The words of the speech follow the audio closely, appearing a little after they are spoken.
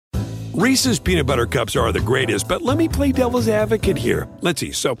Reese's peanut butter cups are the greatest, but let me play devil's advocate here. Let's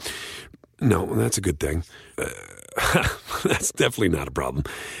see. So, no, that's a good thing. That's definitely not a problem.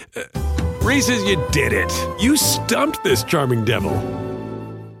 Reese's, you did it. You stumped this charming devil.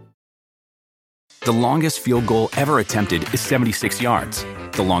 The longest field goal ever attempted is 76 yards.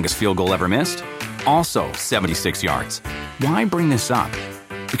 The longest field goal ever missed? Also 76 yards. Why bring this up?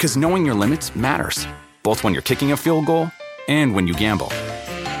 Because knowing your limits matters, both when you're kicking a field goal and when you gamble.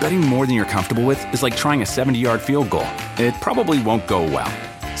 Betting more than you're comfortable with is like trying a 70-yard field goal. It probably won't go well.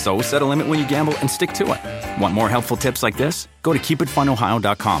 So set a limit when you gamble and stick to it. Want more helpful tips like this? Go to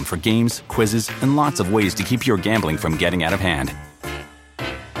keepitfunohio.com for games, quizzes, and lots of ways to keep your gambling from getting out of hand.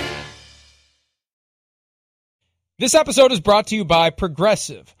 This episode is brought to you by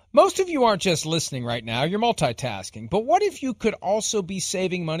Progressive. Most of you aren't just listening right now, you're multitasking. But what if you could also be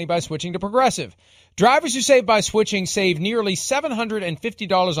saving money by switching to Progressive? Drivers who save by switching save nearly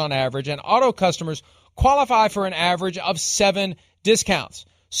 $750 on average, and auto customers qualify for an average of 7 discounts.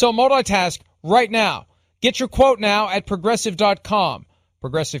 So multitask right now. Get your quote now at Progressive.com.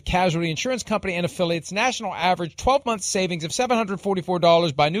 Progressive Casualty Insurance Company and affiliates, national average 12-month savings of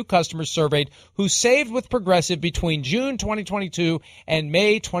 $744 by new customers surveyed who saved with Progressive between June 2022 and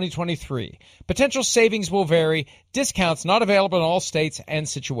May 2023. Potential savings will vary. Discounts not available in all states and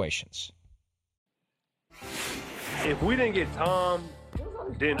situations. If we didn't get Tom,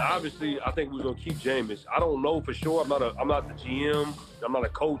 then obviously I think we're going to keep Jameis. I don't know for sure. I'm not the GM. I'm not a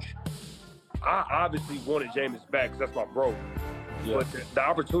coach. I obviously wanted Jameis back because that's my bro. Yeah. But the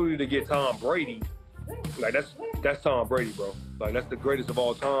opportunity to get Tom Brady, like that's Tom Brady, bro. Like that's the greatest of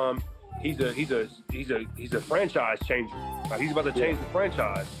all time. He's a franchise changer. Like he's about to change the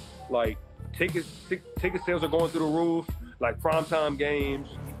franchise. Like ticket sales are going through the roof. Like primetime games,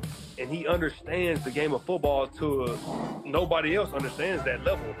 and he understands the game of football to nobody else understands that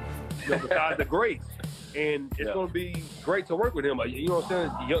level. Besides the greats. And it's going to be great to work with him. You know what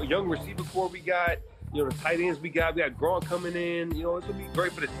I'm saying? Young receiver core we got. The tight ends we got Gronk coming in. It's going to be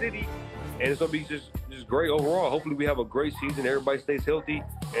great for the city, and it's going to be just great overall. Hopefully we have a great season, everybody stays healthy,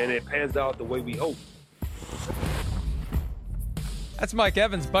 and it pans out the way we hope. That's Mike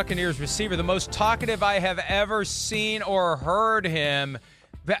Evans, Buccaneers receiver, the most talkative I have ever seen or heard him.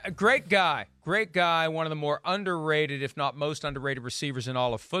 Great guy, one of the more underrated, if not most underrated receivers in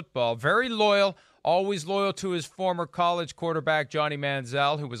all of football. Very loyal. Always loyal to his former college quarterback, Johnny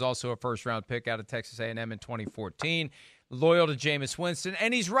Manziel, who was also a first-round pick out of Texas A&M in 2014. Loyal to Jameis Winston.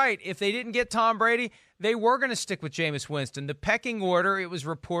 And he's right. If they didn't get Tom Brady, they were going to stick with Jameis Winston. The pecking order, it was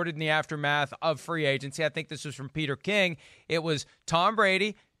reported in the aftermath of free agency. I think this was from Peter King. It was Tom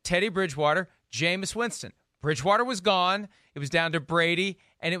Brady, Teddy Bridgewater, Jameis Winston. Bridgewater was gone. It was down to Brady,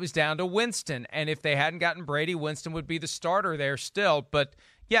 and it was down to Winston. And if they hadn't gotten Brady, Winston would be the starter there still. But,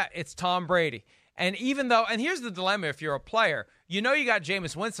 yeah, it's Tom Brady. And even though, and here's the dilemma if you're a player, you got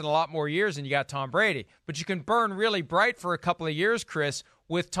Jameis Winston a lot more years than you got Tom Brady, but you can burn really bright for a couple of years, Chris,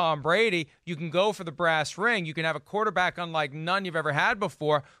 with Tom Brady. You can go for the brass ring. You can have a quarterback unlike none you've ever had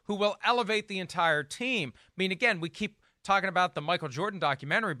before who will elevate the entire team. I mean, again, we keep talking about the Michael Jordan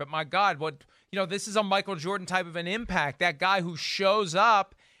documentary, but my God, this is a Michael Jordan type of an impact. That guy who shows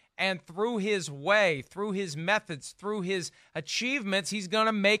up and through his way, through his methods, through his achievements, he's going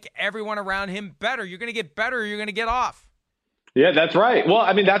to make everyone around him better. You're going to get better or you're going to get off. Yeah, that's right. Well,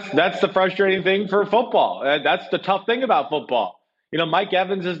 I mean, that's the frustrating thing for football. That's the tough thing about football. Mike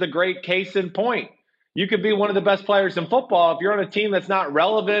Evans is the great case in point. You could be one of the best players in football. If you're on a team that's not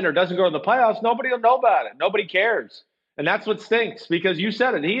relevant or doesn't go to the playoffs, nobody will know about it. Nobody cares. And that's what stinks because you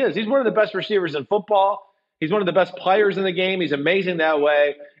said it. He's one of the best receivers in football. He's one of the best players in the game. He's amazing that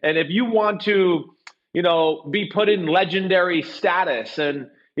way. And if you want to, be put in legendary status and,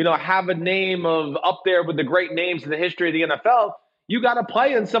 have a name of up there with the great names in the history of the NFL, you got to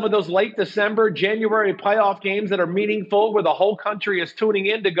play in some of those late December, January playoff games that are meaningful where the whole country is tuning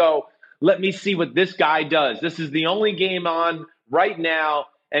in to go, let me see what this guy does. This is the only game on right now.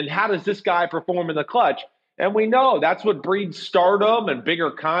 And how does this guy perform in the clutch? And we know that's what breeds stardom and bigger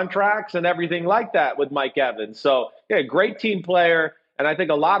contracts and everything like that with Mike Evans. So, yeah, great team player. And I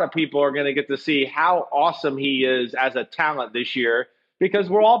think a lot of people are going to get to see how awesome he is as a talent this year because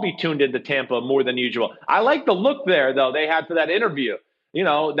we'll all be tuned into Tampa more than usual. I like the look there, though, they had for that interview.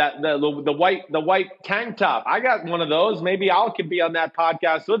 That the white tank top. I got one of those. Maybe I could be on that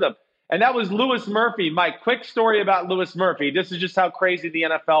podcast with him. And that was Louis Murphy. Mike, quick story about Louis Murphy. This is just how crazy the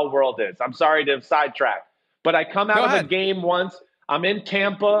NFL world is. I'm sorry to sidetrack. But I come out of a game once. I'm in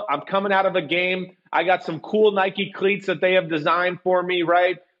Tampa. I'm coming out of a game. I got some cool Nike cleats that they have designed for me,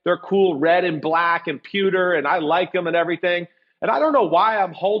 right? They're cool red and black and pewter, and I like them and everything. And I don't know why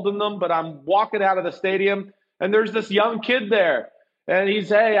I'm holding them, but I'm walking out of the stadium, and there's this young kid there. And he's,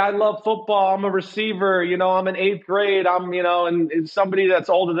 hey, I love football. I'm a receiver. I'm in 8th grade. And somebody that's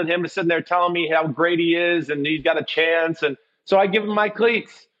older than him is sitting there telling me how great he is and he's got a chance. And so I give him my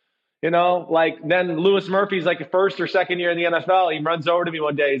cleats. Then Lewis Murphy's like a first or second year in the NFL. He runs over to me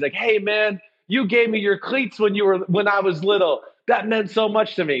one day. He's like, hey, man, you gave me your cleats when I was little. That meant so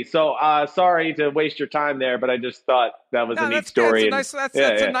much to me. So sorry to waste your time there, but I just thought that was a neat story. That's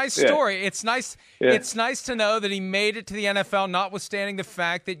a nice story. It's nice. Yeah. It's nice to know that he made it to the NFL, notwithstanding the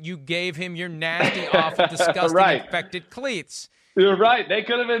fact that you gave him your nasty, awful, disgusting, infected cleats. You're right. They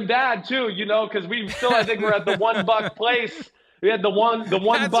could have been bad too, because we still, I think we're at the $1 place. We had the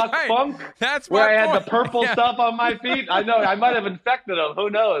 $1 right. funk. That's where I point. had the purple stuff on my feet. I know. I might have infected them.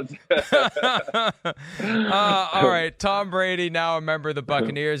 Who knows? All right. Tom Brady, now a member of the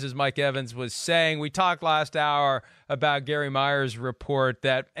Buccaneers, as Mike Evans was saying. We talked last hour about Gary Myers' report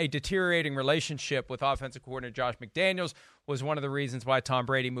that a deteriorating relationship with offensive coordinator Josh McDaniels was one of the reasons why Tom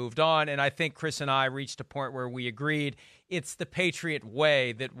Brady moved on. And I think Chris and I reached a point where we agreed it's the Patriot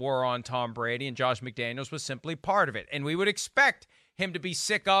way that wore on Tom Brady, and Josh McDaniels was simply part of it. And we would expect him to be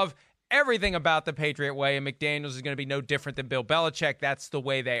sick of everything about the Patriot way, and McDaniels is going to be no different than Bill Belichick. That's the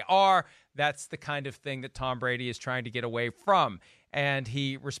way they are. That's the kind of thing that Tom Brady is trying to get away from. And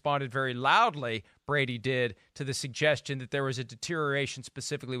he responded very loudly, Brady did, to the suggestion that there was a deterioration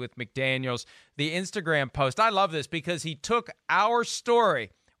specifically with McDaniels. The Instagram post, I love this because he took our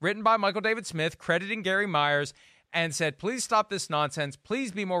story, written by Michael David Smith, crediting Gary Myers, and said, please stop this nonsense.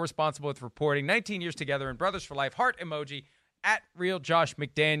 Please be more responsible with reporting. 19 years together and brothers for life. Heart emoji at Real Josh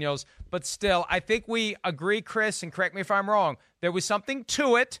McDaniels. But still, I think we agree, Chris, and correct me if I'm wrong, there was something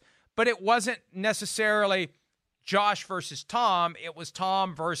to it, but it wasn't necessarily Josh versus Tom. It was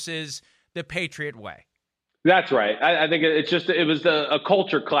Tom versus the Patriot way. That's right. I think it was a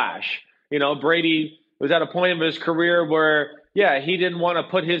culture clash. Brady was at a point of his career where, he didn't want to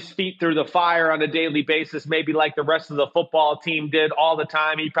put his feet through the fire on a daily basis, maybe like the rest of the football team did all the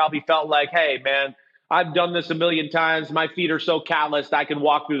time. He probably felt like, hey, man, I've done this a million times. My feet are so calloused, I can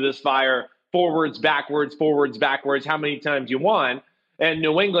walk through this fire forwards, backwards, how many times you want. And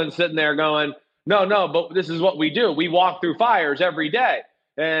New England's sitting there going, no, but this is what we do. We walk through fires every day.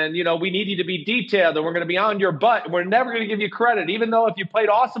 And, we need you to be detailed, and we're going to be on your butt. And we're never going to give you credit, even though if you played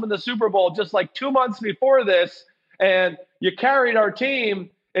awesome in the Super Bowl just like 2 months before this and you carried our team,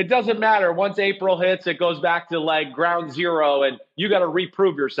 it doesn't matter. Once April hits, it goes back to like ground zero, and you got to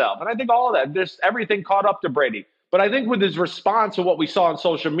reprove yourself. And I think all of that, just everything caught up to Brady. But I think with his response to what we saw on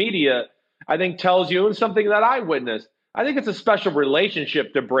social media, I think tells you, and something that I witnessed, I think it's a special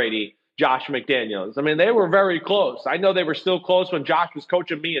relationship to Brady, Josh McDaniels. I mean, they were very close. I know they were still close when Josh was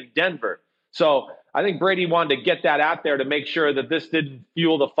coaching me in Denver. So I think Brady wanted to get that out there to make sure that this didn't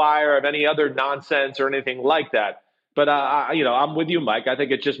fuel the fire of any other nonsense or anything like that. But, I'm with you, Mike. I think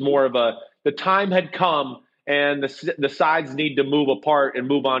it's just more of the time had come, and the sides need to move apart and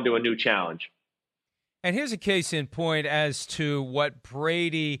move on to a new challenge. And here's a case in point as to what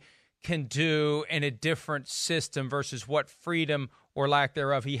Brady can do in a different system versus what freedom or lack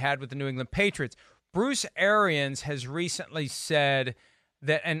thereof he had with the New England Patriots. Bruce Arians has recently said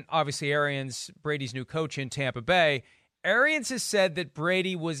that, and obviously Arians, Brady's new coach in Tampa Bay, Arians has said that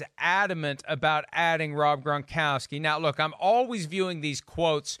Brady was adamant about adding Rob Gronkowski. Now, look, I'm always viewing these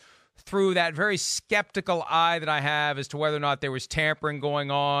quotes through that very skeptical eye that I have as to whether or not there was tampering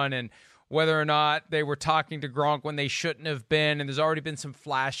going on and whether or not they were talking to Gronk when they shouldn't have been. And there's already been some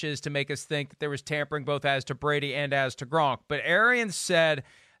flashes to make us think that there was tampering both as to Brady and as to Gronk. But Arians said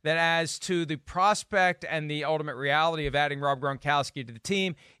that as to the prospect and the ultimate reality of adding Rob Gronkowski to the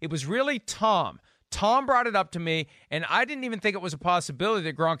team, it was really Tom. Tom brought it up to me, and I didn't even think it was a possibility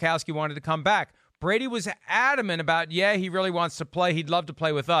that Gronkowski wanted to come back. Brady was adamant about, he really wants to play. He'd love to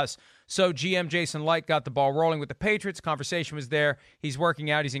play with us. So GM Jason Light got the ball rolling with the Patriots. Conversation was there. He's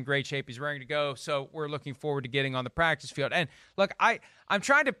working out. He's in great shape. He's ready to go. So we're looking forward to getting on the practice field. And look, I'm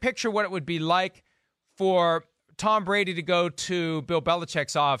trying to picture what it would be like for Tom Brady to go to Bill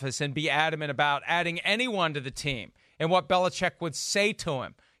Belichick's office and be adamant about adding anyone to the team and what Belichick would say to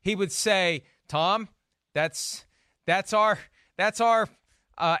him. He would say, Tom, that's our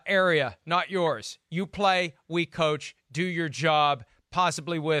area, not yours. You play, we coach, do your job,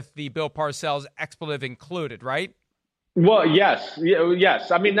 possibly with the Bill Parcells expletive included, right? Well, yes.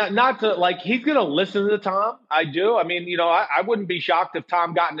 I mean, not to like, he's going to listen to Tom. I do. I mean, I wouldn't be shocked if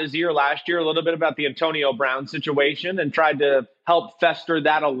Tom got in his ear last year a little bit about the Antonio Brown situation and tried to help fester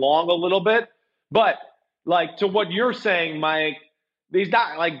that along a little bit. But like to what you're saying, Mike, He's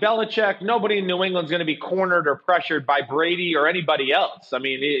not like Belichick. Nobody in New England's going to be cornered or pressured by Brady or anybody else. I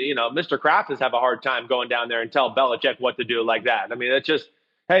mean, Mr. Kraft has have a hard time going down there and tell Belichick what to do like that. I mean, it's just,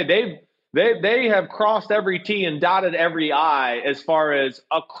 hey, they have crossed every T and dotted every I as far as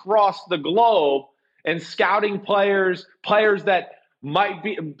across the globe and scouting players that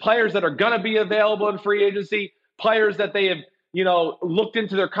are going to be available in free agency, players that they have, looked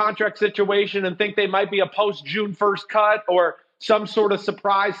into their contract situation and think they might be a post-June 1st cut or some sort of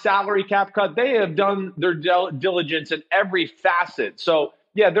surprise salary cap cut. They have done their diligence in every facet. So,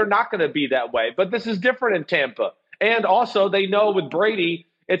 yeah, they're not going to be that way. But this is different in Tampa. And also they know with Brady,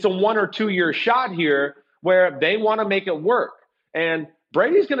 it's a 1 or 2 year shot here where they want to make it work. And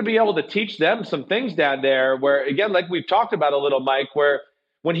Brady's going to be able to teach them some things down there where, again, like we've talked about a little, Mike, where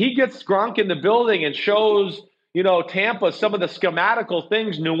when he gets Gronk in the building and shows Tampa, some of the schematical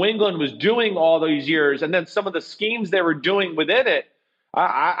things New England was doing all these years, and then some of the schemes they were doing within it,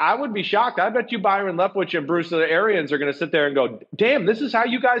 I would be shocked. I bet you Byron Leftwich and Bruce Arians are going to sit there and go, damn, this is how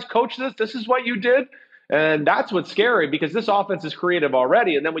you guys coach this? This is what you did? And that's what's scary because this offense is creative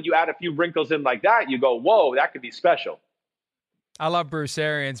already. And then when you add a few wrinkles in like that, you go, whoa, that could be special. I love Bruce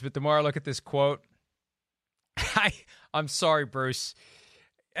Arians, but the more I look at this quote, I'm sorry, Bruce.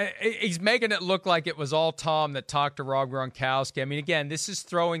 He's making it look like it was all Tom that talked to Rob Gronkowski. I mean, again, this is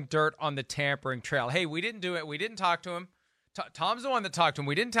throwing dirt on the tampering trail. Hey, we didn't do it. We didn't talk to him. Tom's the one that talked to him.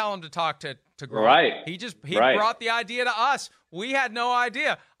 We didn't tell him to talk to Gronk. Right. He brought the idea to us. We had no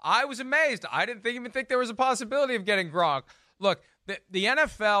idea. I was amazed. I didn't even think there was a possibility of getting Gronk. Look, the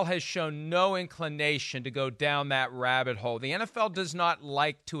NFL has shown no inclination to go down that rabbit hole. The NFL does not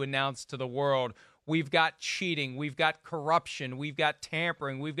like to announce to the world, we've got cheating, we've got corruption, we've got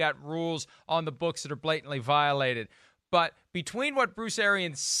tampering, we've got rules on the books that are blatantly violated. But between what Bruce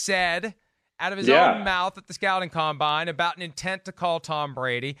Arians said out of his own mouth at the scouting combine about an intent to call Tom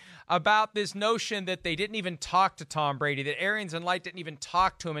Brady, about this notion that they didn't even talk to Tom Brady, that Arians and Light didn't even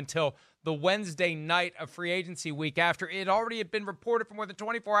talk to him until the Wednesday night of free agency week after it already had been reported for more than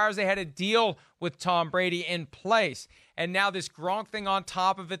 24 hours they had a deal with Tom Brady in place. And now this Gronk thing on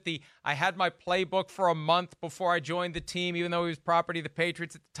top of it, I had my playbook for a month before I joined the team, even though he was property of the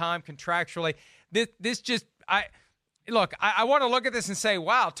Patriots at the time contractually. I want to look at this and say,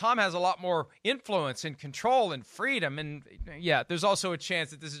 wow, Tom has a lot more influence and control and freedom. And yeah, there's also a chance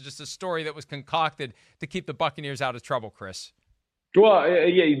that this is just a story that was concocted to keep the Buccaneers out of trouble, Chris. Well,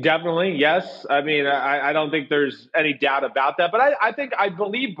 yeah, definitely, yes. I mean, I don't think there's any doubt about that. But I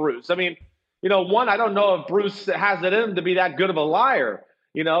believe Bruce. I mean, one, I don't know if Bruce has it in him to be that good of a liar.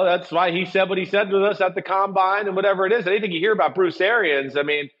 That's why he said what he said to us at the combine and whatever it is. Anything you hear about Bruce Arians, I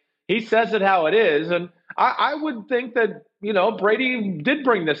mean, he says it how it is. And I would think that, Brady did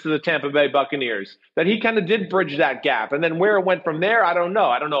bring this to the Tampa Bay Buccaneers, that he kind of did bridge that gap. And then where it went from there, I don't know.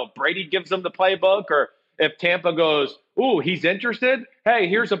 I don't know if Brady gives them the playbook or if Tampa goes, ooh, he's interested. Hey,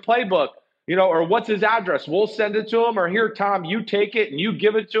 here's a playbook, or what's his address? We'll send it to him. Or here, Tom, you take it and you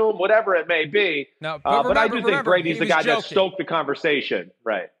give it to him, whatever it may be. No, but I do think Brady's the guy that stoked the conversation.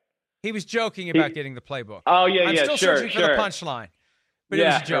 Right. He was joking about getting the playbook. Oh, yeah, I'm still sure, searching for the punchline. But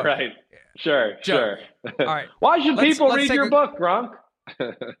yeah, it was a joke. Right. Sure. All right. Why should people read your book, Gronk?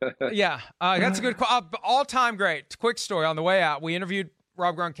 Yeah, that's a good all-time great. Quick story on the way out. We interviewed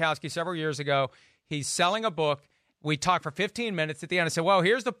Rob Gronkowski several years ago. He's selling a book. We talked for 15 minutes. At the end, I said, well,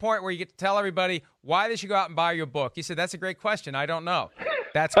 here's the point where you get to tell everybody why they should go out and buy your book. He said, that's a great question. I don't know.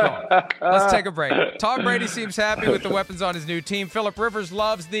 That's cool. Let's take a break. Tom Brady seems happy with the weapons on his new team. Philip Rivers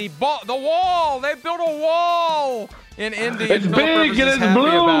loves the wall. They built a wall in Indy. It's big and it's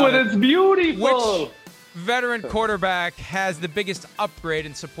blue and it's beautiful. Which veteran quarterback has the biggest upgrade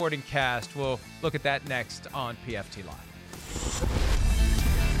in supporting cast? We'll look at that next on PFT Live.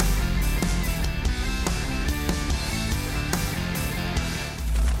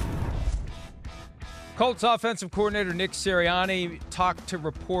 Colts offensive coordinator Nick Sirianni talked to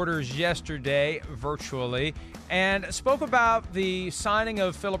reporters yesterday virtually and spoke about the signing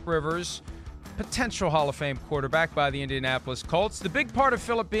of Philip Rivers, potential Hall of Fame quarterback by the Indianapolis Colts. The big part of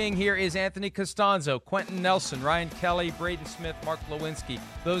Philip being here is Anthony Costanzo, Quentin Nelson, Ryan Kelly, Braden Smith, Mark Lewinsky.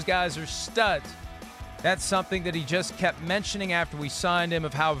 Those guys are studs. That's something that he just kept mentioning after we signed him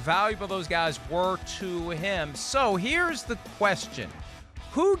of how valuable those guys were to him. So here's the question.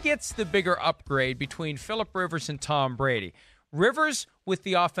 Who gets the bigger upgrade between Philip Rivers and Tom Brady? Rivers with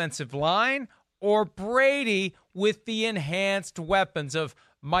the offensive line or Brady with the enhanced weapons of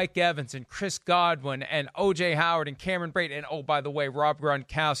Mike Evans and Chris Godwin and O.J. Howard and Cameron Brate and, oh, by the way, Rob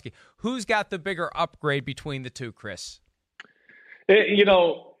Gronkowski? Who's got the bigger upgrade between the two, Chris?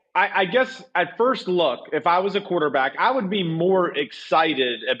 I guess at first look, if I was a quarterback, I would be more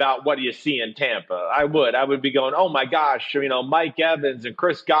excited about what you see in Tampa. I would be going, oh my gosh, Mike Evans and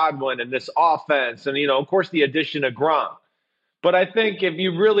Chris Godwin and this offense. And, of course, the addition of Gronk. But I think if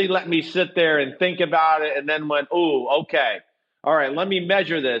you really let me sit there and think about it and then went, oh, okay, all right, let me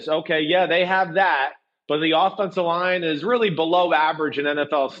measure this. Okay, yeah, they have that, but the offensive line is really below average in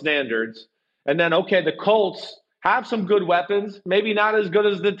NFL standards. And then, okay, the Colts have some good weapons, maybe not as good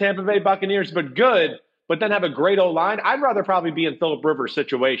as the Tampa Bay Buccaneers, but good, but then have a great O-line. I'd rather probably be in Phillip Rivers'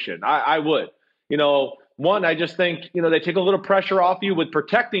 situation. I would. One, I just think, they take a little pressure off you with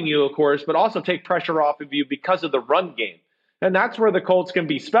protecting you, of course, but also take pressure off of you because of the run game. And that's where the Colts can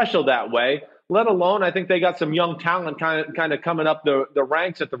be special that way, let alone I think they got some young talent kind of coming up the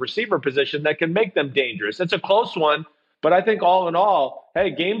ranks at the receiver position that can make them dangerous. It's a close one. But I think all in all,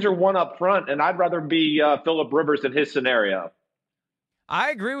 hey, games are won up front, and I'd rather be Phillip Rivers in his scenario. I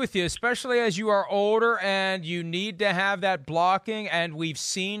agree with you, especially as you are older and you need to have that blocking. And we've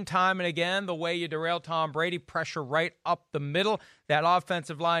seen time and again the way you derail Tom Brady, pressure right up the middle. That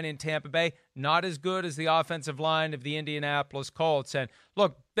offensive line in Tampa Bay, not as good as the offensive line of the Indianapolis Colts. And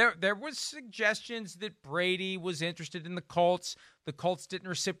look, there was suggestions that Brady was interested in the Colts. The Colts didn't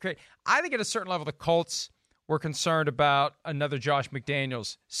reciprocate. I think at a certain level, the Colts we're concerned about another Josh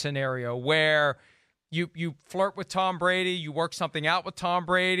McDaniels scenario where you flirt with Tom Brady, you work something out with Tom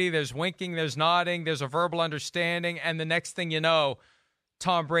Brady, there's winking, there's nodding, there's a verbal understanding, and the next thing you know,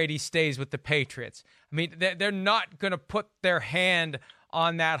 Tom Brady stays with the Patriots. I mean, they're not going to put their hand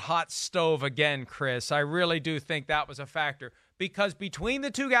on that hot stove again, Chris. I really do think that was a factor because between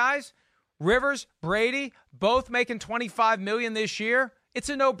the two guys, Rivers, Brady, both making $25 million this year, it's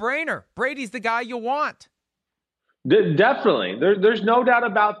a no-brainer. Brady's the guy you want. Definitely. There's no doubt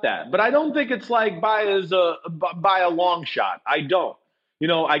about that. But I don't think it's like by a long shot. I don't.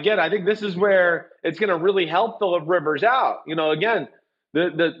 I think this is where it's going to really help Phillip Rivers out. Again,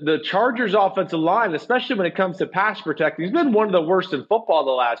 the Chargers offensive line, especially when it comes to pass protecting, has been one of the worst in football the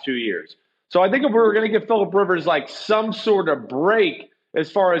last 2 years. So I think if we were going to give Phillip Rivers like some sort of break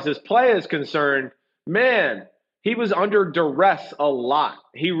as far as his play is concerned, man, he was under duress a lot.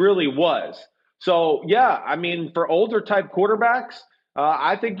 He really was. So, yeah, I mean, for older type quarterbacks,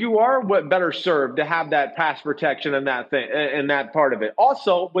 I think you are better served to have that pass protection and that part of it.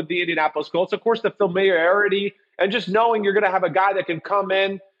 Also, with the Indianapolis Colts, of course, the familiarity and just knowing you're going to have a guy that can come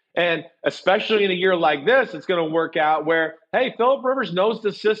in and especially in a year like this, it's going to work out where, hey, Phillip Rivers knows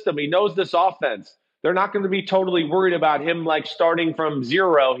the system. He knows this offense. They're not going to be totally worried about him like starting from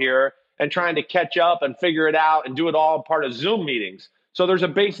zero here and trying to catch up and figure it out and do it all part of Zoom meetings. So there's a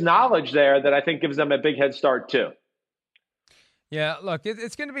base knowledge there that I think gives them a big head start too. Yeah, look,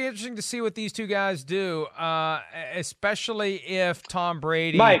 it's going to be interesting to see what these two guys do, especially if Tom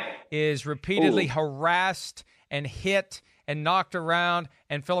Brady is repeatedly harassed and hit and knocked around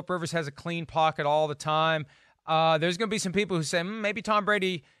and Phillip Rivers has a clean pocket all the time. There's going to be some people who say maybe Tom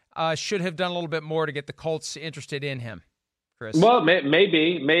Brady should have done a little bit more to get the Colts interested in him, Chris. Well,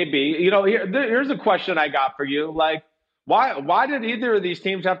 maybe. Here's a question I got for you. Like, Why did either of these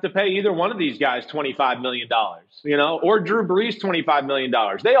teams have to pay either one of these guys $25 million, or Drew Brees $25 million?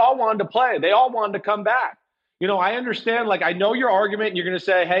 They all wanted to play. They all wanted to come back. I understand, I know your argument. You're going to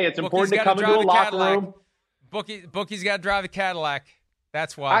say, hey, it's important to come into a locker room. Bookie's got to drive the Cadillac.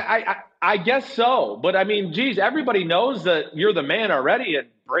 That's why. I guess so. But, I mean, geez, everybody knows that you're the man already, and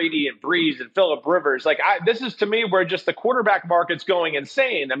Brady and Brees and Phillip Rivers. This is, to me, where just the quarterback market's going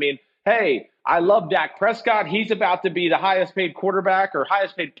insane. I mean, hey, I love Dak Prescott. He's about to be the highest paid quarterback or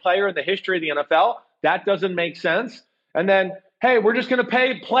highest paid player in the history of the NFL. That doesn't make sense. And then, hey, we're just going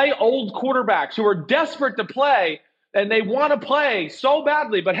to play old quarterbacks who are desperate to play and they want to play so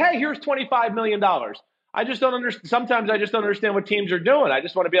badly. But, hey, here's $25 million. I just don't understand. Sometimes I just don't understand what teams are doing. I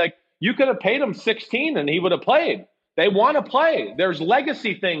just want to be like, you could have paid him 16 and he would have played. They want to play. There's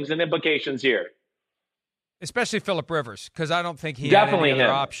legacy things and implications here. Especially Phillip Rivers, because I don't think he definitely had any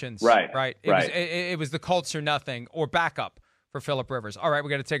other options. Right. It was the Colts or nothing, or backup for Phillip Rivers. All right,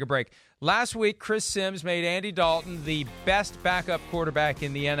 we got to take a break. Last week, Chris Sims made Andy Dalton the best backup quarterback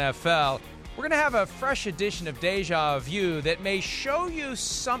in the NFL. We're going to have a fresh edition of Deja Vu that may show you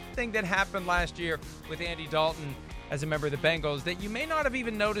something that happened last year with Andy Dalton as a member of the Bengals that you may not have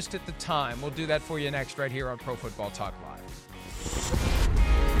even noticed at the time. We'll do that for you next right here on Pro Football Talk Live.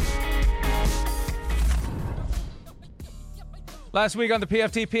 Last week on the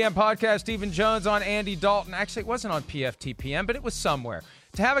PFTPM podcast, Stephen Jones on Andy Dalton. Actually, it wasn't on PFTPM, but it was somewhere.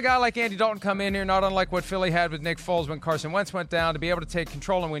 To have a guy like Andy Dalton come in here, not unlike what Philly had with Nick Foles when Carson Wentz went down, to be able to take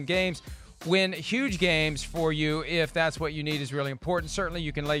control and win games, win huge games for you if that's what you need is really important. Certainly,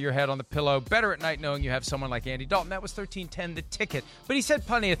 you can lay your head on the pillow better at night knowing you have someone like Andy Dalton. That was 1310 The Ticket. But he said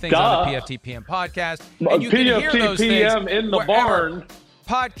plenty of things on the PFTPM podcast. And you can hear those things in the barn.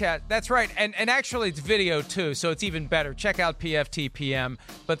 Podcast. That's right. And actually, it's video, too, so it's even better. Check out PFTPM.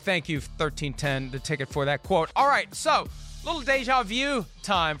 But thank you, 1310 The Ticket, for that quote. All right, so little deja vu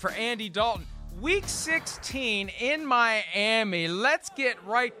time for Andy Dalton. Week 16 in Miami. Let's get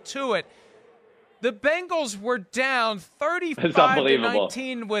right to it. The Bengals were down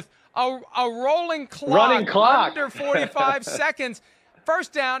 35-19 with a rolling clock, running clock under 45 seconds.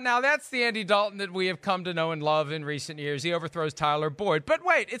 First down. Now, that's the Andy Dalton that we have come to know and love in recent years. He overthrows Tyler Boyd. But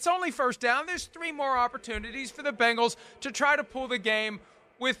wait, it's only first down. There's 3 more opportunities for the Bengals to try to pull the game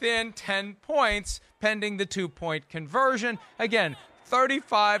within 10 points, pending the 2-point conversion. Again,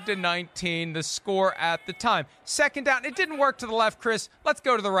 35-19, the score at the time. Second down. It didn't work to the left, Chris. Let's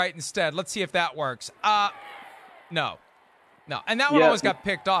go to the right instead. Let's see if that works. No. And that one almost got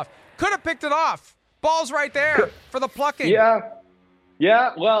picked off. Could have picked it off. Ball's right there for the plucking.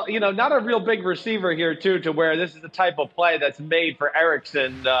 Yeah. Well, not a real big receiver here, too, to where this is the type of play that's made for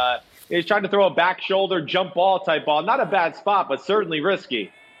Erickson. He's trying to throw a back shoulder jump ball type ball. Not a bad spot, but certainly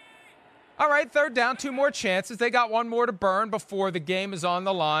risky. All right, third down, 2 more chances. They got 1 more to burn before the game is on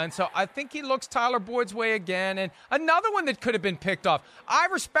the line. So I think he looks Tyler Boyd's way again. And another one that could have been picked off. I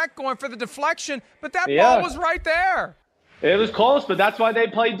respect going for the deflection, but that ball was right there. It was close, but that's why they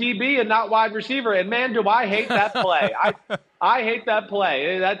play DB and not wide receiver. And, man, do I hate that play. I hate that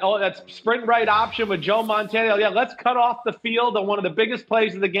play. That's sprint right option with Joe Montana. Yeah, let's cut off the field on one of the biggest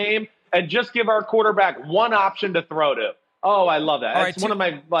plays of the game and just give our quarterback one option to throw to. Oh, I love that. That's one of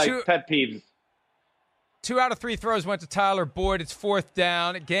my pet peeves. 2 out of 3 throws went to Tyler Boyd. It's fourth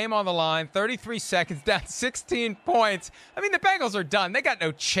down. Game on the line. 33 seconds, down 16 points. I mean, the Bengals are done. They got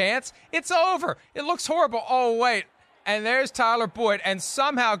no chance. It's over. It looks horrible. Oh, wait. And there's Tyler Boyd, and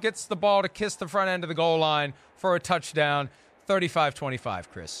somehow gets the ball to kiss the front end of the goal line for a touchdown. 35-25,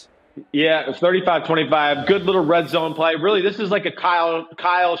 Chris. Yeah, it's 35-25. Good little red zone play. Really, this is like a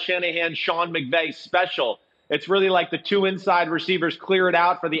Kyle Shanahan, Sean McVay special. It's really like the 2 inside receivers clear it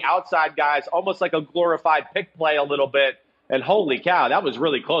out for the outside guys, almost like a glorified pick play a little bit. And holy cow, that was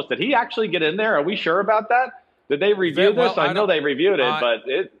really close. Did he actually get in there? Are we sure about that? Did they review this? I know they reviewed it, but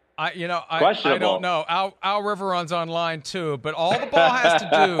it questionable. I don't know. Al Riveron's online too, but all the ball has to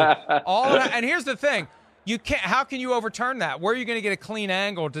do, and here's the thing. You can't. How can you overturn that? Where are you going to get a clean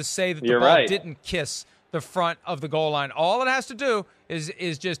angle to say that the ball didn't kiss the front of the goal line? All it has to do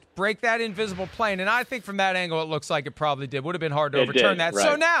is just break that invisible plane. And I think from that angle, it looks like it probably did. Would have been hard to overturn that. Right.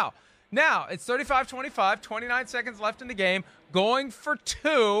 So now it's 35-25, 29 seconds left in the game, going for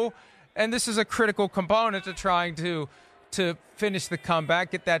 2. And this is a critical component to trying to finish the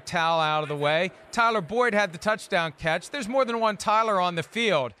comeback, get that towel out of the way. Tyler Boyd had the touchdown catch. There's more than one Tyler on the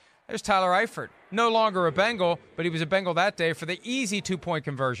field. There's Tyler Eifert. No longer a Bengal, but he was a Bengal that day for the easy 2-point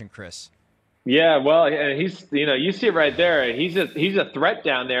conversion, Chris. Yeah, well, he's you see it right there. He's a threat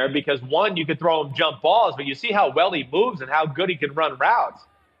down there because, one, you could throw him jump balls, but you see how well he moves and how good he can run routes.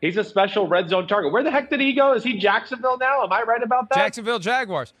 He's a special red zone target. Where the heck did he go? Is he Jacksonville now? Am I right about that? Jacksonville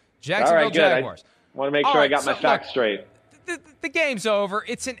Jaguars. All right, good. I want to make sure I got my facts straight. The game's over.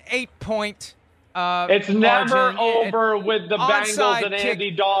 It's an 8-point it's never margin. over with the Bengals and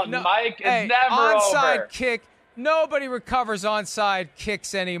Andy Dalton, Mike. It's never onside kick. Nobody recovers onside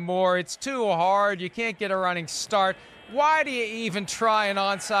kicks anymore. It's too hard. You can't get a running start. Why do you even try an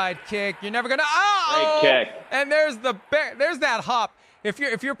onside kick? You're never gonna. Great kick. And there's that hop.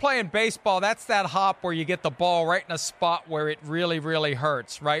 If you're playing baseball, that's that hop where you get the ball right in a spot where it really, really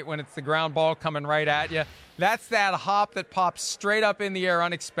hurts, right? When it's the ground ball coming right at you. That's that hop that pops straight up in the air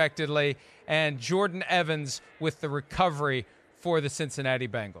unexpectedly. And Jordan Evans with the recovery for the Cincinnati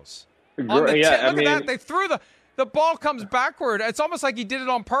Bengals. Look at that. They threw the ball comes backward. It's almost like he did it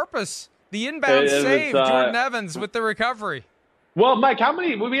on purpose. The inbound save, Jordan Evans with the recovery. Well, Mike, how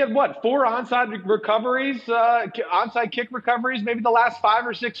many? We had 4 onside recoveries, onside kick recoveries, maybe the last 5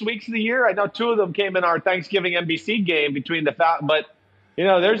 or 6 weeks of the year. I know 2 of them came in our Thanksgiving NBC game between the Falcons. But,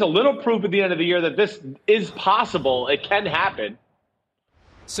 there's a little proof at the end of the year that this is possible. It can happen.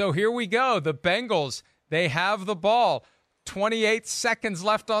 So here we go. The Bengals, they have the ball. 28 seconds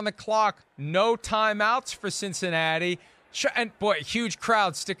left on the clock. No timeouts for Cincinnati. And boy, huge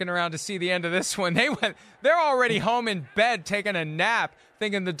crowd sticking around to see the end of this one. They're already home in bed taking a nap,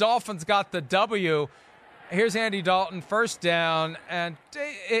 thinking the Dolphins got the W. Here's Andy Dalton, first down, and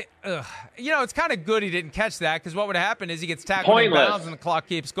it's kind of good he didn't catch that because what would happen is he gets tackled in bounds and the clock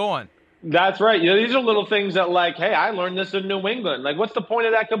keeps going. That's right. These are little things that, like, hey, I learned this in New England. Like, what's the point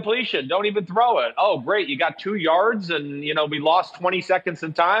of that completion? Don't even throw it. Oh, great. You got 2 yards and, we lost 20 seconds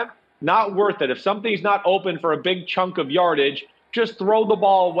in time. Not worth it. If something's not open for a big chunk of yardage, just throw the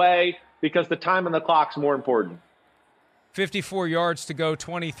ball away because the time on the clock's more important. 54 yards to go,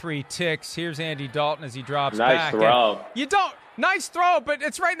 23 ticks. Here's Andy Dalton as he drops Nice back. throw. Nice throw, but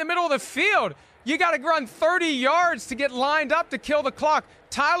it's right in the middle of the field. You got to run 30 yards to get lined up to kill the clock.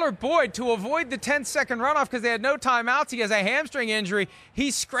 Tyler Boyd, to avoid the 10-second runoff because they had no timeouts, he has a hamstring injury.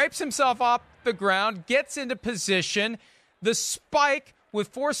 He scrapes himself off the ground, gets into position. The spike with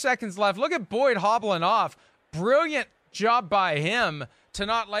 4 seconds left. Look at Boyd hobbling off. Brilliant job by him to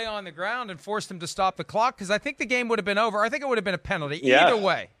not lay on the ground and force him to stop the clock because I think the game would have been over. I think it would have been a penalty. Yes.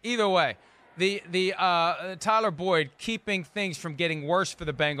 Either way. The Tyler Boyd keeping things from getting worse for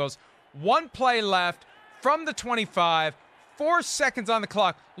the Bengals. 1 play left from the 25, 4 seconds on the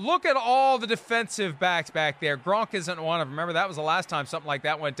clock. Look at all the defensive backs back there. Gronk isn't one of them. Remember, that was the last time something like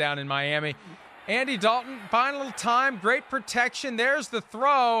that went down in Miami. Andy Dalton, buying a little time, great protection. There's the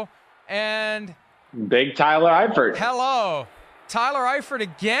throw, and big Tyler Eifert. Hello. Tyler Eifert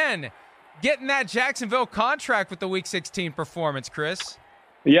again, getting that Jacksonville contract with the Week 16 performance, Chris.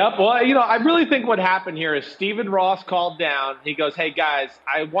 Yep. Well, I really think what happened here is Stephen Ross called down. He goes, hey, guys,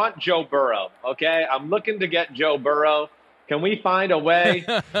 I want Joe Burrow, okay? I'm looking to get Joe Burrow. Can we find a way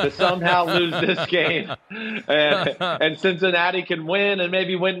to somehow lose this game? And Cincinnati can win and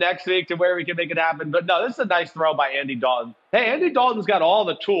maybe win next week to where we can make it happen. But no, this is a nice throw by Andy Dalton. Hey, Andy Dalton's got all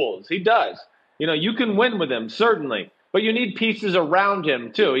the tools. He does. You can win with him, certainly. But you need pieces around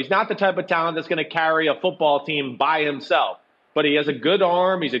him, too. He's not the type of talent that's going to carry a football team by himself. But he has a good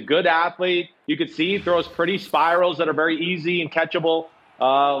arm. He's a good athlete. You can see he throws pretty spirals that are very easy and catchable.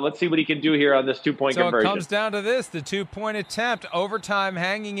 Let's see what he can do here on this 2-point conversion. So it comes down to this, the 2-point attempt, overtime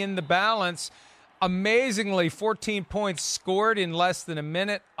hanging in the balance. Amazingly, 14 points scored in less than a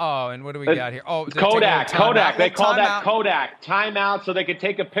minute. Oh, and what do we got here? Oh, Kodak. They call that Kodak. Timeout so they could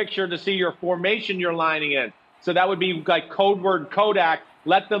take a picture to see your formation you're lining in. So that would be like code word Kodak.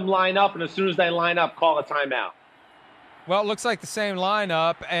 Let them line up, and as soon as they line up, call a timeout. Well, it looks like the same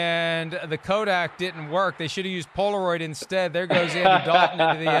lineup, and the Kodak didn't work. They should have used Polaroid instead. There goes Andy Dalton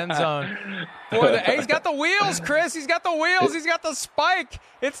into the end zone. He's got the wheels, Chris. He's got the wheels. He's got the spike.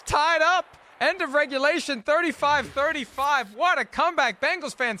 It's tied up. End of regulation, 35-35. What a comeback.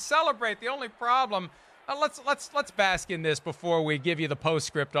 Bengals fans celebrate. The only problem, let's bask in this before we give you the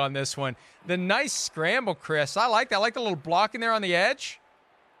postscript on this one. The nice scramble, Chris. I like that. I like the little block in there on the edge.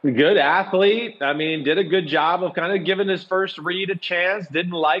 Good athlete. I mean, did a good job of kind of giving his first read a chance.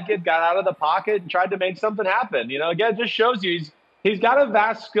 Didn't like it, got out of the pocket, and tried to make something happen. Again, it just shows you he's got a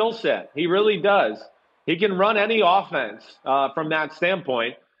vast skill set. He really does. He can run any offense from that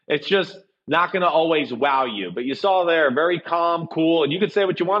standpoint. It's just not going to always wow you. But you saw there, very calm, cool. And you can say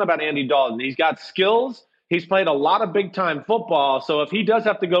what you want about Andy Dalton. He's got skills. He's played a lot of big-time football. So if he does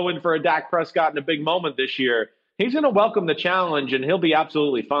have to go in for a Dak Prescott in a big moment this year, he's going to welcome the challenge, and he'll be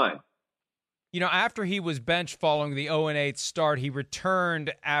absolutely fine. After he was benched following the 0-8 start, he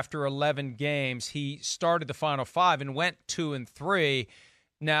returned after 11 games. He started the final 5 and went 2-3.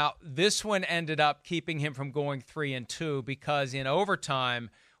 Now, this one ended up keeping him from going 3-2 because in overtime,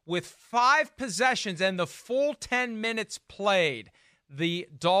 with 5 possessions and the full 10 minutes played, the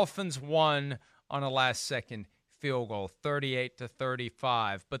Dolphins won on a last-second field goal,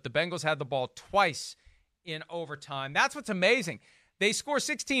 38-35. But the Bengals had the ball twice in overtime. That's what's amazing. They score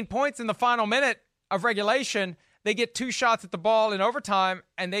 16 points in the final minute of regulation. They get 2 shots at the ball in overtime,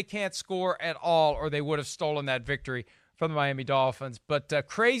 and they can't score at all, or they would have stolen that victory from the Miami Dolphins. But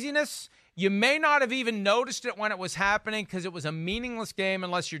craziness, you may not have even noticed it when it was happening because it was a meaningless game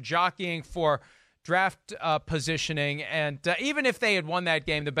unless you're jockeying for draft positioning. And even if they had won that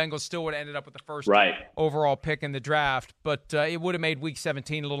game, the Bengals still would have ended up with the first overall pick in the draft. But it would have made Week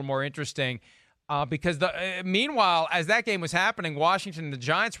 17 a little more interesting. Because meanwhile, as that game was happening, Washington and the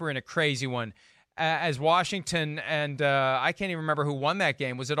Giants were in a crazy one. As Washington and I can't even remember who won that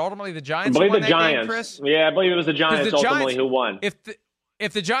game. Was it ultimately the Giants? I believe the Giants. Game, Chris? Yeah, I believe it was the Giants ultimately who won.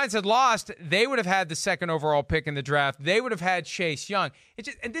 If the Giants had lost, they would have had the second overall pick in the draft. They would have had Chase Young.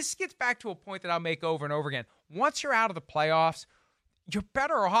 And this gets back to a point that I'll make over and over again. Once you're out of the playoffs, you're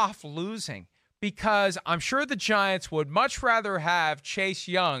better off losing because I'm sure the Giants would much rather have Chase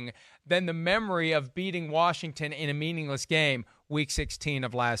Young than the memory of beating Washington in a meaningless game Week 16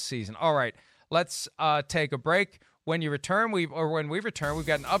 of last season. All right, let's take a break. When we return, we've got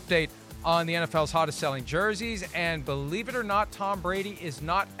an update on the NFL's hottest selling jerseys, and believe it or not, Tom Brady is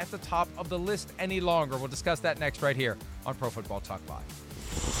not at the top of the list any longer. We'll discuss that next right here on Pro Football Talk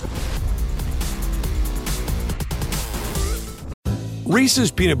Live.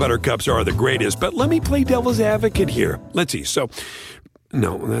 Reese's peanut butter cups are the greatest, but let me play devil's advocate here. Let's see. So,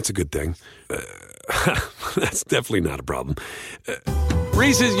 no, that's a good thing. That's definitely not a problem.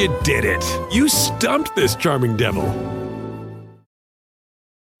 Reese's, you did it. You stumped this charming devil.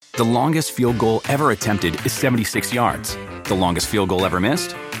 The longest field goal ever attempted is 76 yards. The longest field goal ever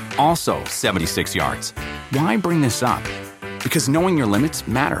missed? Also 76 yards. Why bring this up? Because knowing your limits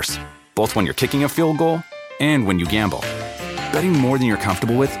matters, both when you're kicking a field goal and when you gamble. Betting more than you're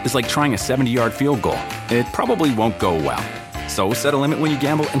comfortable with is like trying a 70-yard field goal. It probably won't go well. So set a limit when you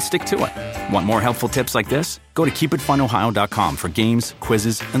gamble and stick to it. Want more helpful tips like this? Go to keepitfunohio.com for games,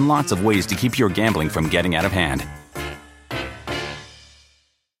 quizzes, and lots of ways to keep your gambling from getting out of hand.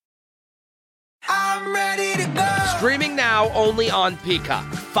 I'm ready to go. Streaming now only on Peacock.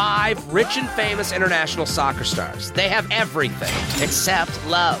 5 rich and famous international soccer stars. They have everything except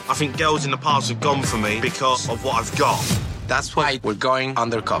love. I think girls in the past have gone for me because of what I've got. That's why we're going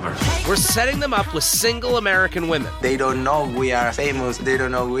undercover. We're setting them up with single American women. They don't know we are famous. They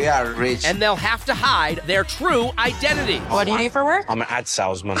don't know we are rich. And they'll have to hide their true identity. What do you do for work? I'm an ad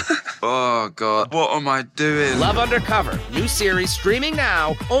salesman. Oh, God. What am I doing? Love Undercover. New series streaming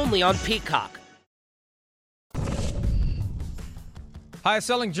now only on Peacock. Highest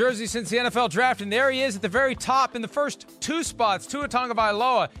selling jersey since the NFL draft, and there he is at the very top in the first 2 spots. Tua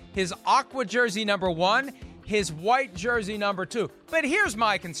Tagovailoa, his aqua jersey number 1, his white jersey number 2. But here's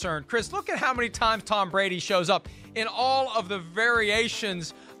my concern, Chris. Look at how many times Tom Brady shows up in all of the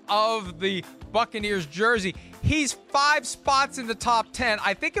variations of the Buccaneers jersey. He's 5 spots in the top 10.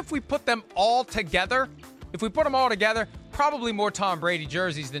 I think if we put them all together, probably more Tom Brady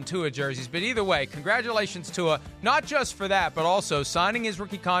jerseys than Tua jerseys. But either way, congratulations, Tua, not just for that, but also signing his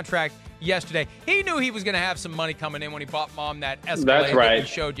rookie contract yesterday. He knew he was going to have some money coming in when he bought Mom that Escalade That's right. that we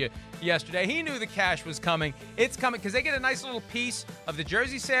showed you yesterday. He knew the cash was coming. It's coming because they get a nice little piece of the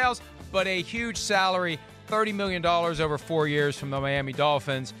jersey sales, but a huge salary, $30 million over 4 years from the Miami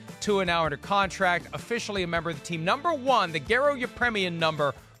Dolphins. Tua now under contract, officially a member of the team. Number 1, the Garo Yepremian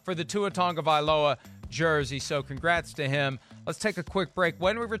number for the Tua Tagovailoa jersey. So congrats to him. Let's take a quick break.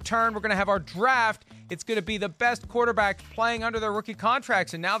 When we return, we're going to have our draft. It's going to be the best quarterbacks playing under their rookie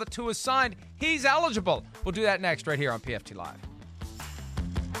contracts. And now that Tua's signed, he's eligible. We'll do that next right here on PFT Live.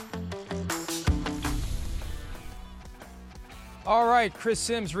 All right, Chris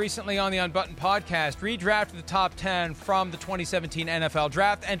Sims recently on the Unbuttoned podcast redrafted the top 10 from the 2017 NFL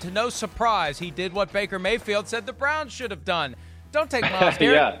Draft. And to no surprise, he did what Baker Mayfield said the Browns should have done. Don't take Myles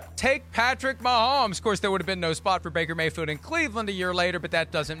Garrett. Take Patrick Mahomes. Of course, there would have been no spot for Baker Mayfield in Cleveland a year later, but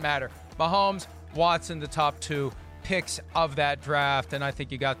that doesn't matter. Mahomes, Watson, the top 2 picks of that draft, and I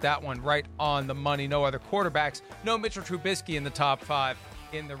think you got that one right on the money. No other quarterbacks. No Mitchell Trubisky in the top 5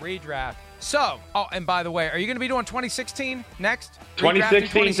 in the redraft. So, and by the way, are you going to be doing 2016 next?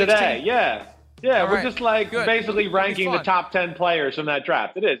 2016 today, yeah. Yeah, we're just basically ranking the fun. top 10 players from that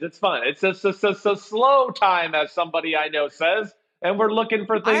draft. It is. It's fun. It's a slow time, as somebody I know says, and we're looking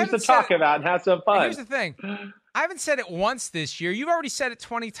for things to talk about and have some fun. Here's the thing. I haven't said it once this year. You've already said it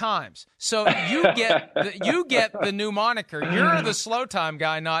 20 times. So you get the new moniker. You're the slow time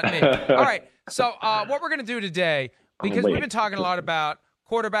guy, not me. All right. So what we're going to do today, because we've been talking a lot about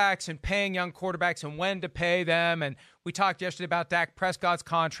quarterbacks and paying young quarterbacks and when to pay them. And we talked yesterday about Dak Prescott's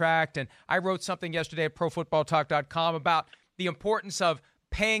contract. And I wrote something yesterday at ProFootballTalk.com about the importance of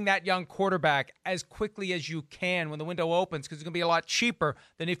paying that young quarterback as quickly as you can when the window opens, because it's going to be a lot cheaper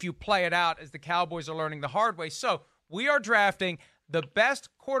than if you play it out, as the Cowboys are learning the hard way. So we are drafting the best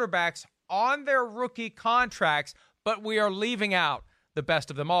quarterbacks on their rookie contracts, but we are leaving out the best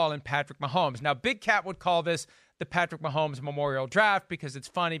of them all in Patrick Mahomes. Now, Big Cat would call this the Patrick Mahomes Memorial Draft because it's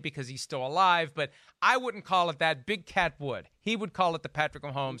funny because he's still alive, but I wouldn't call it that. Big Cat would. He would call it the Patrick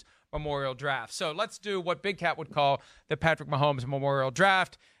Mahomes Memorial Draft. So let's do what Big Cat would call the Patrick Mahomes Memorial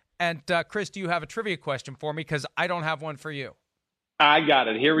Draft. And Chris, do you have a trivia question for me? Because I don't have one for you. I got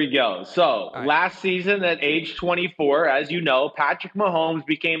it. Here we go. So last season at age 24, as you know, Patrick Mahomes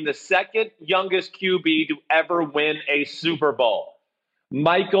became the second youngest QB to ever win a Super Bowl.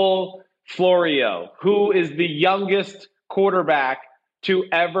 Michael Florio, who is the youngest quarterback to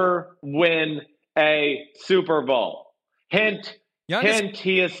ever win a Super Bowl. Hint,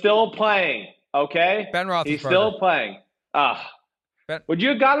 he is still playing, okay? Ben Roethlisberger. He's still playing. Would you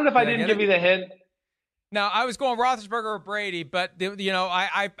have got it if I didn't give you the hint? No, I was going Roethlisberger or Brady, but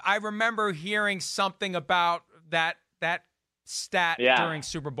I remember hearing something about that stat during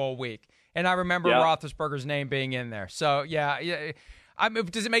Super Bowl week, and I remember Roethlisberger's name being in there. So yeah.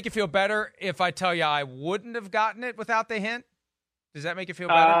 Does it make you feel better if I tell you I wouldn't have gotten it without the hint? Does that make you feel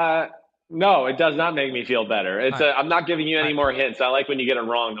better? No, it does not make me feel better. I'm not giving you any more hints. I like when you get it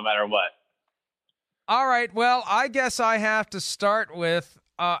wrong no matter what. All right. Well, I guess I have to start with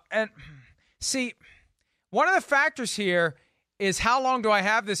and see, one of the factors here is how long do I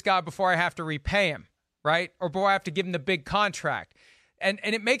have this guy before I have to repay him, right? Or before I have to give him the big contract. And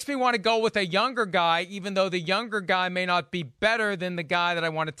it makes me want to go with a younger guy, even though the younger guy may not be better than the guy that I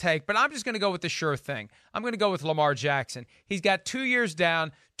want to take. But I'm just going to go with the sure thing. I'm going to go with Lamar Jackson. He's got 2 years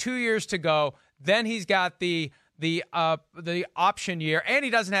down, 2 years to go. Then he's got the option year, and he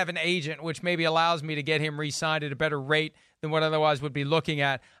doesn't have an agent, which maybe allows me to get him re-signed at a better rate than what otherwise would be looking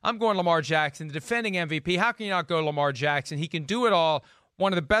at. I'm going Lamar Jackson, the defending MVP. How can you not go Lamar Jackson? He can do it all.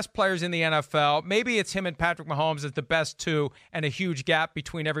 One of the best players in the NFL. Maybe it's him and Patrick Mahomes as the best two, and a huge gap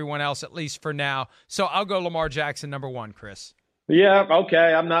between everyone else, at least for now. So I'll go Lamar Jackson, number one, Chris. Yeah, okay.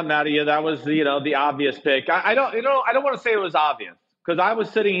 I'm not mad at you. That was the obvious pick. I don't want to say it was obvious because I was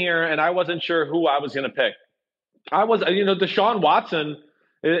sitting here and I wasn't sure who I was going to pick. Deshaun Watson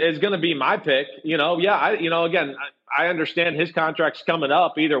is going to be my pick. I understand his contract's coming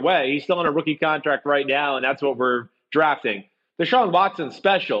up either way. He's still on a rookie contract right now, and that's what we're drafting. Deshaun Watson's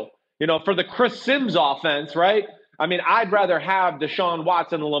special, for the Chris Sims offense, right? I mean, I'd rather have Deshaun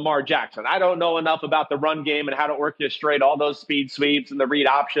Watson than Lamar Jackson. I don't know enough about the run game and how to orchestrate all those speed sweeps and the read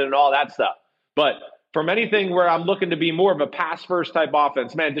option and all that stuff. But from anything where I'm looking to be more of a pass-first type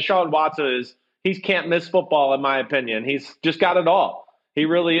offense, man, Deshaun Watson he can't miss football, in my opinion. He's just got it all. He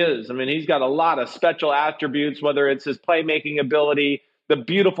really is. I mean, he's got a lot of special attributes, whether it's his playmaking ability, the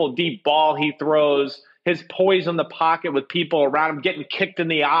beautiful deep ball he throws, his poise in the pocket with people around him getting kicked in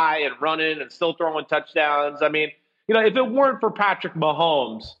the eye and running and still throwing touchdowns. I mean, if it weren't for Patrick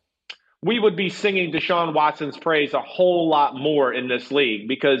Mahomes, we would be singing Deshaun Watson's praise a whole lot more in this league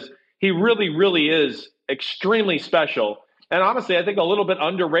because he really, really is extremely special. And honestly, I think a little bit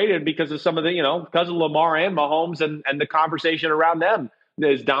underrated because of some of the, because of Lamar and Mahomes and the conversation around them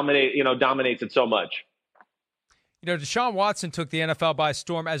dominates it so much. Deshaun Watson took the NFL by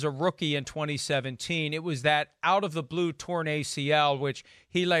storm as a rookie in 2017. It was that out-of-the-blue torn ACL, which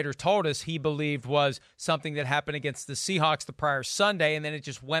he later told us he believed was something that happened against the Seahawks the prior Sunday, and then it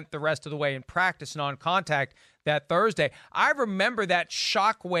just went the rest of the way in practice, non-contact, that Thursday. I remember that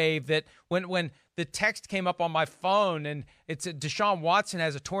shockwave that when the text came up on my phone and it's Deshaun Watson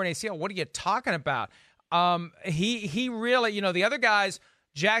has a torn ACL. What are you talking about? He really, the other guys,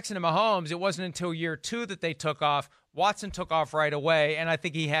 Jackson and Mahomes, it wasn't until year 2 that they took off. Watson took off right away, and I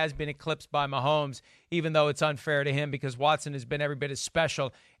think he has been eclipsed by Mahomes, even though it's unfair to him because Watson has been every bit as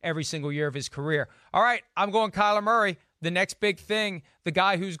special every single year of his career. All right, I'm going Kyler Murray, the next big thing, the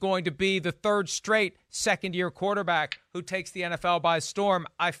guy who's going to be the third straight second-year quarterback who takes the NFL by storm.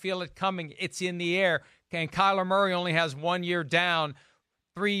 I feel it coming. It's in the air. And Kyler Murray only has 1 year down,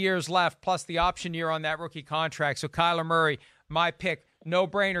 3 years left, plus the option year on that rookie contract. So Kyler Murray, my pick.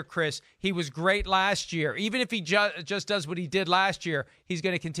 No-brainer, Chris. He was great last year. Even if he just does what he did last year, he's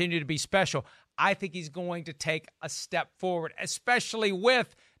going to continue to be special. I think he's going to take a step forward, especially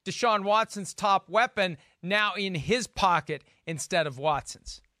with Deshaun Watson's top weapon now in his pocket instead of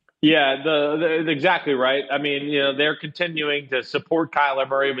Watson's. Yeah, exactly right. I mean, they're continuing to support Kyler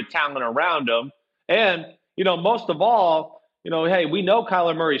Murray with talent around him. And, most of all, hey, we know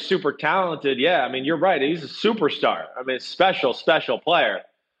Kyler Murray's super talented. Yeah, I mean, you're right. He's a superstar. I mean, special player.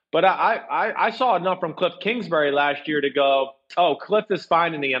 But I saw enough from Cliff Kingsbury last year to go, oh, Cliff is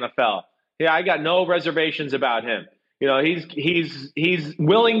fine in the NFL. Yeah, I got no reservations about him. He's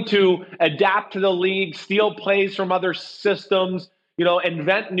willing to adapt to the league, steal plays from other systems,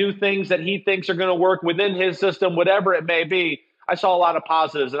 invent new things that he thinks are going to work within his system, whatever it may be. I saw a lot of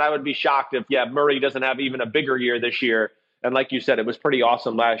positives, and I would be shocked if, Murray doesn't have even a bigger year this year. And like you said, it was pretty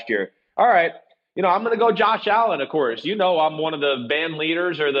awesome last year. All right. I'm going to go Josh Allen, of course. I'm one of the band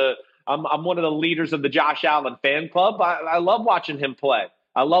leaders I'm one of the leaders of the Josh Allen fan club. I love watching him play.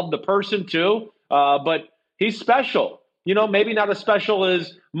 I love the person too, but he's special. Maybe not as special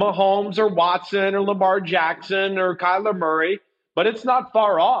as Mahomes or Watson or Lamar Jackson or Kyler Murray, but it's not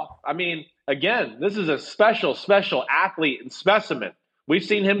far off. I mean, again, this is a special athlete and specimen. We've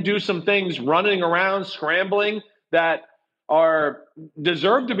seen him do some things running around, scrambling that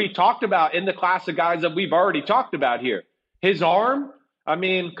deserve to be talked about in the class of guys that we've already talked about here. His arm, I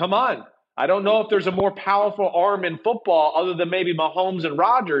mean, come on. I don't know if there's a more powerful arm in football other than maybe Mahomes and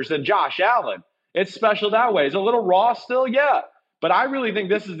Rodgers than Josh Allen. It's special that way. It's a little raw still, yeah. But I really think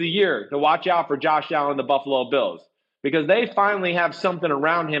this is the year to watch out for Josh Allen and the Buffalo Bills because they finally have something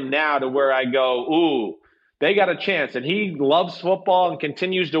around him now to where I go, ooh, they got a chance. And he loves football and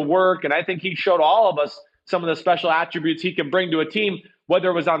continues to work. And I think he showed all of us some of the special attributes he can bring to a team whether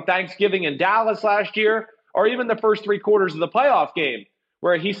it was on Thanksgiving in Dallas last year or even the first 3 quarters of the playoff game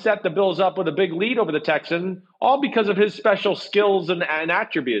where he set the Bills up with a big lead over the Texans, all because of his special skills and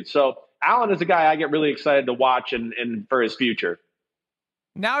attributes. So Allen is a guy I get really excited to watch and for his future.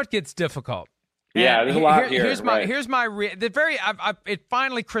 Now it gets difficult. Yeah, there's a lot here. It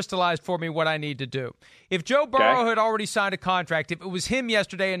finally crystallized for me what I need to do. If Joe Burrow had already signed a contract, if it was him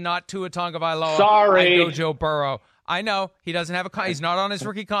yesterday and not Tua Tagovailoa, I'd go Joe Burrow. I know he doesn't have he's not on his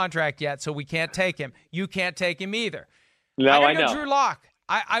rookie contract yet, so we can't take him. You can't take him either. No, I know. Drew Lock.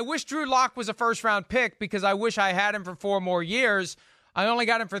 I wish Drew Lock was a first-round pick because I wish I had him for 4 more years. I only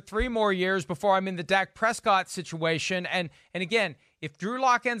got him for 3 more years before I'm in the Dak Prescott situation. And again, if Drew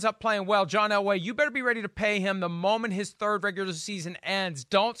Lock ends up playing well, John Elway, you better be ready to pay him the moment his 3rd regular season ends.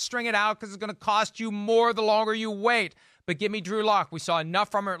 Don't string it out because it's going to cost you more the longer you wait. But give me Drew Lock. We saw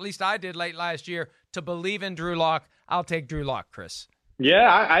enough from him, or at least I did late last year, to believe in Drew Lock. I'll take Drew Lock, Chris. Yeah,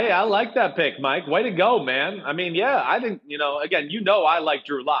 I like that pick, Mike. Way to go, man. I mean, yeah, I think, again, I like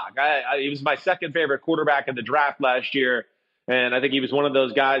Drew Lock. He was my 2nd favorite quarterback in the draft last year. And I think he was one of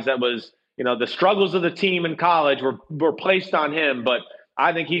those guys that was, the struggles of the team in college were placed on him. But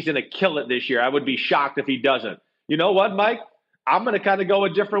I think he's going to kill it this year. I would be shocked if he doesn't. You know what, Mike? I'm going to kind of go a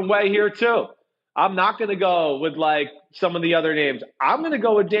different way here, too. I'm not going to go with, some of the other names. I'm going to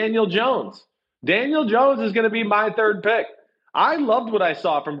go with Daniel Jones. Daniel Jones is going to be my 3rd pick. I loved what I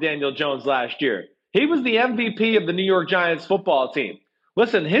saw from Daniel Jones last year. He was the MVP of the New York Giants football team.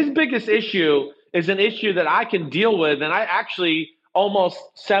 Listen, his biggest issue is an issue that I can deal with, and I actually almost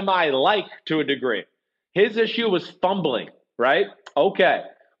semi-like to a degree. His issue was fumbling, right? Okay.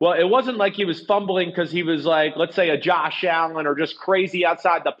 Well, it wasn't like he was fumbling because he was like, let's say, a Josh Allen or just crazy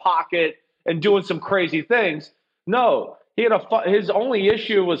outside the pocket and doing some crazy things. No, his only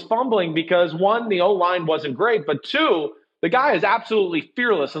issue was fumbling because, 1, the O-line wasn't great, but 2, the guy is absolutely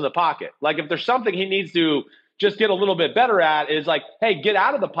fearless in the pocket. Like, if there's something he needs to just get a little bit better at is like, hey, get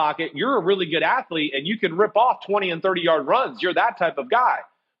out of the pocket. You're a really good athlete, and you can rip off 20 and 30-yard runs. You're that type of guy.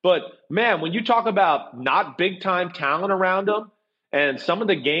 But, man, when you talk about not big-time talent around him and some of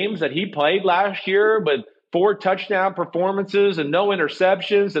the games that he played last year with 4 touchdown performances and no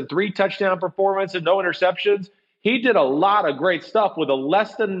interceptions and 3 touchdown performances and no interceptions, he did a lot of great stuff with a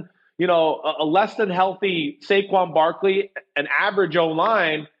less than healthy Saquon Barkley, an average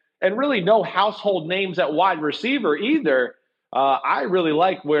O-line, and really no household names at wide receiver either. I really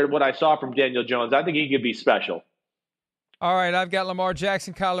like what I saw from Daniel Jones. I think he could be special. All right, I've got Lamar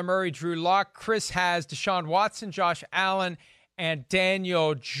Jackson, Kyler Murray, Drew Lock. Chris has Deshaun Watson, Josh Allen, and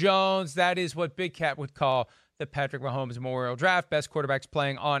Daniel Jones. That is what Big Cat would call the Patrick Mahomes Memorial Draft. Best quarterbacks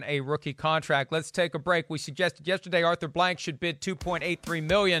playing on a rookie contract. Let's take a break. We suggested yesterday Arthur Blank should bid $2.83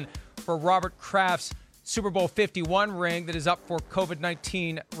 million for Robert Kraft's Super Bowl 51 ring that is up for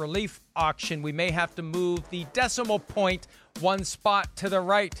COVID-19 relief auction. We may have to move the decimal point 1 spot to the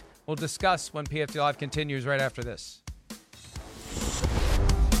right. We'll discuss when PFT Live continues right after this.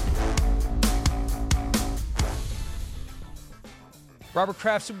 Robert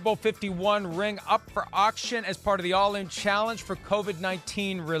Kraft Super Bowl 51 ring up for auction as part of the All-In Challenge for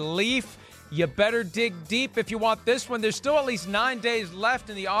COVID-19 relief. You better dig deep if you want this one. There's still at least 9 days left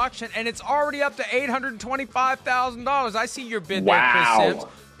in the auction, and it's already up to $825,000. I see your bid there, Chris Sims,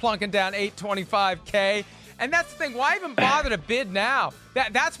 plunking down $825K. And that's the thing. Why even bother to bid now?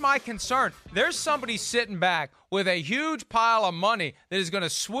 That's my concern. There's somebody sitting back with a huge pile of money that is going to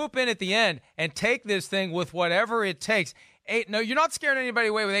swoop in at the end and take this thing with whatever it takes. No, you're not scaring anybody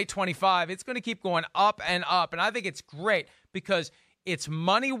away with $825. It's going to keep going up and up. And I think it's great because it's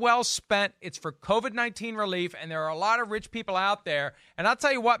money well spent. It's for COVID-19 relief, and there are a lot of rich people out there. And I'll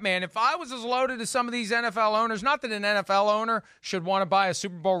tell you what, man, if I was as loaded as some of these NFL owners, not that an NFL owner should want to buy a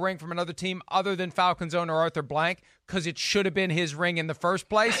Super Bowl ring from another team other than Falcons owner Arthur Blank, because it should have been his ring in the first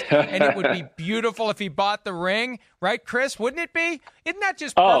place, and it would be beautiful if he bought the ring. Right, Chris? Wouldn't it be? Isn't that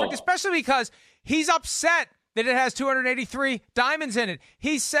just perfect? Especially because he's upset that it has 283 diamonds in it.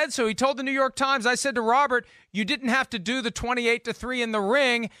 He said so. He told the New York Times, I said to Robert, you didn't have to do the 28-3 in the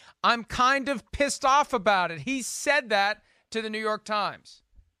ring. I'm kind of pissed off about it. He said that to the New York Times.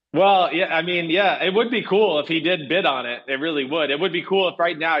 Well, yeah, I mean, yeah, it would be cool if he did bid on it. It really would. It would be cool if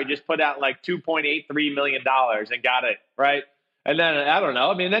right now he just put out like $2.83 million and got it, right? And then, I don't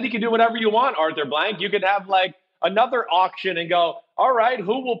know. I mean, then you can do whatever you want, Arthur Blank. You could have like another auction and go, all right,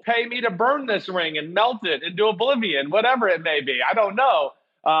 who will pay me to burn this ring and melt it into oblivion, whatever it may be. I don't know.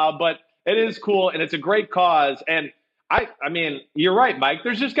 But it is cool, and it's a great cause. And I mean, you're right, Mike.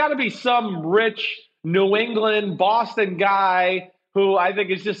 There's just got to be some rich New England, Boston guy who I think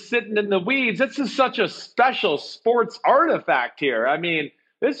is just sitting in the weeds. This is such a special sports artifact here. I mean,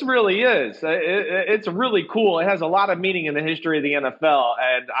 this really is. It's really cool. It has a lot of meaning in the history of the NFL,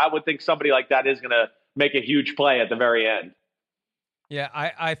 and I would think somebody like that is going to make a huge play at the very end. Yeah,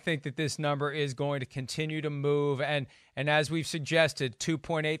 I think that this number is going to continue to move, and as we've suggested,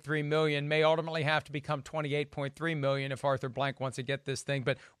 $2.83 million may ultimately have to become $28.3 million if Arthur Blank wants to get this thing.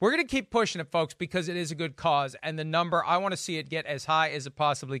 But we're going to keep pushing it, folks, because it is a good cause, and the number, I want to see it get as high as it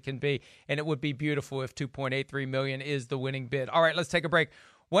possibly can be, and it would be beautiful if $2.83 million is the winning bid. All right, let's take a break.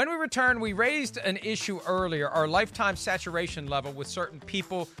 When we return, we raised an issue earlier, our lifetime saturation level with certain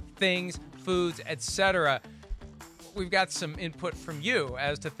people, things, foods, etc. We've got some input from you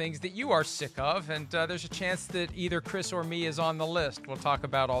as to things that you are sick of, and there's a chance that either Chris or me is on the list. We'll talk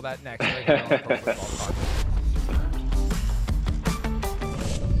about all that next. Right here on Pro Football Talk.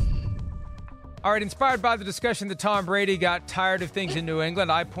 All right, inspired by the discussion that Tom Brady got tired of things in New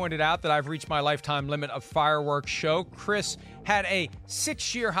England, I pointed out that I've reached my lifetime limit of fireworks show. Chris had a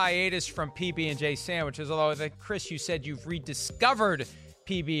 6-year hiatus from PB&J sandwiches, although I think, Chris, you said you've rediscovered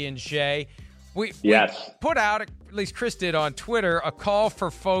PB&J. We put out, at least Chris did on Twitter, a call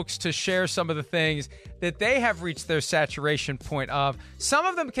for folks to share some of the things that they have reached their saturation point of. Some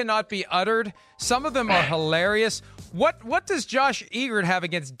of them cannot be uttered. Some of them are hilarious. What does Josh Eagert have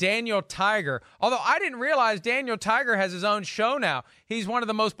against Daniel Tiger? Although I didn't realize Daniel Tiger has his own show now. He's one of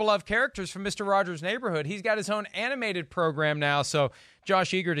the most beloved characters from Mr. Rogers' Neighborhood. He's got his own animated program now, so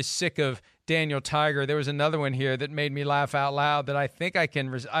Josh Eagert is sick of Daniel Tiger. There was another one here that made me laugh out loud that I think I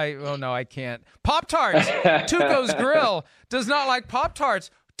can I can't. Pop-Tarts. Tuco's Grill does not like Pop-Tarts.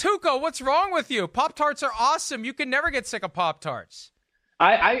 Tuco, what's wrong with you? Pop-Tarts are awesome. You can never get sick of Pop-Tarts.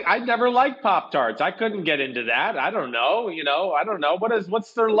 I never liked Pop-Tarts. I couldn't get into that. I don't know. I don't know.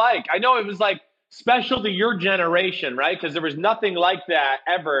 What's there like? I know it was like special to your generation, right? Because there was nothing like that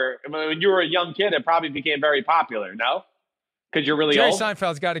ever. I mean, when you were a young kid, it probably became very popular, no? Because you're really old? Jerry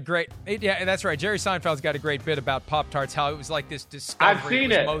Seinfeld's got a great that's right. Jerry Seinfeld's got a great bit about Pop-Tarts, how it was like this discovery. I've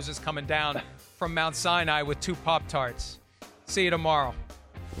seen it. Moses coming down from Mount Sinai with 2 Pop-Tarts. See you tomorrow.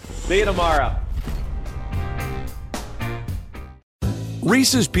 See you tomorrow.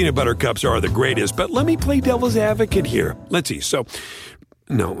 Reese's Peanut Butter Cups are the greatest, but let me play devil's advocate here. Let's see. So,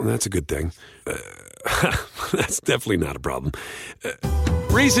 no, that's a good thing. That's definitely not a problem.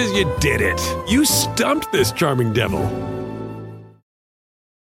 Reese's, you did it. You stumped this charming devil.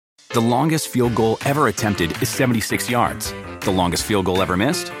 The longest field goal ever attempted is 76 yards. The longest field goal ever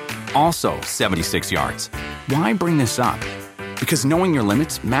missed? Also 76 yards. Why bring this up? Because knowing your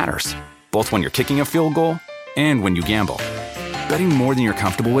limits matters, both when you're kicking a field goal and when you gamble. Betting more than you're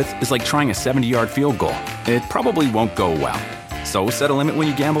comfortable with is like trying a 70-yard field goal. It probably won't go well. So set a limit when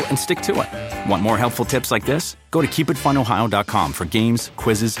you gamble and stick to it. Want more helpful tips like this? Go to keepitfunohio.com for games,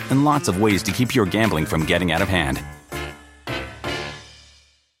 quizzes, and lots of ways to keep your gambling from getting out of hand.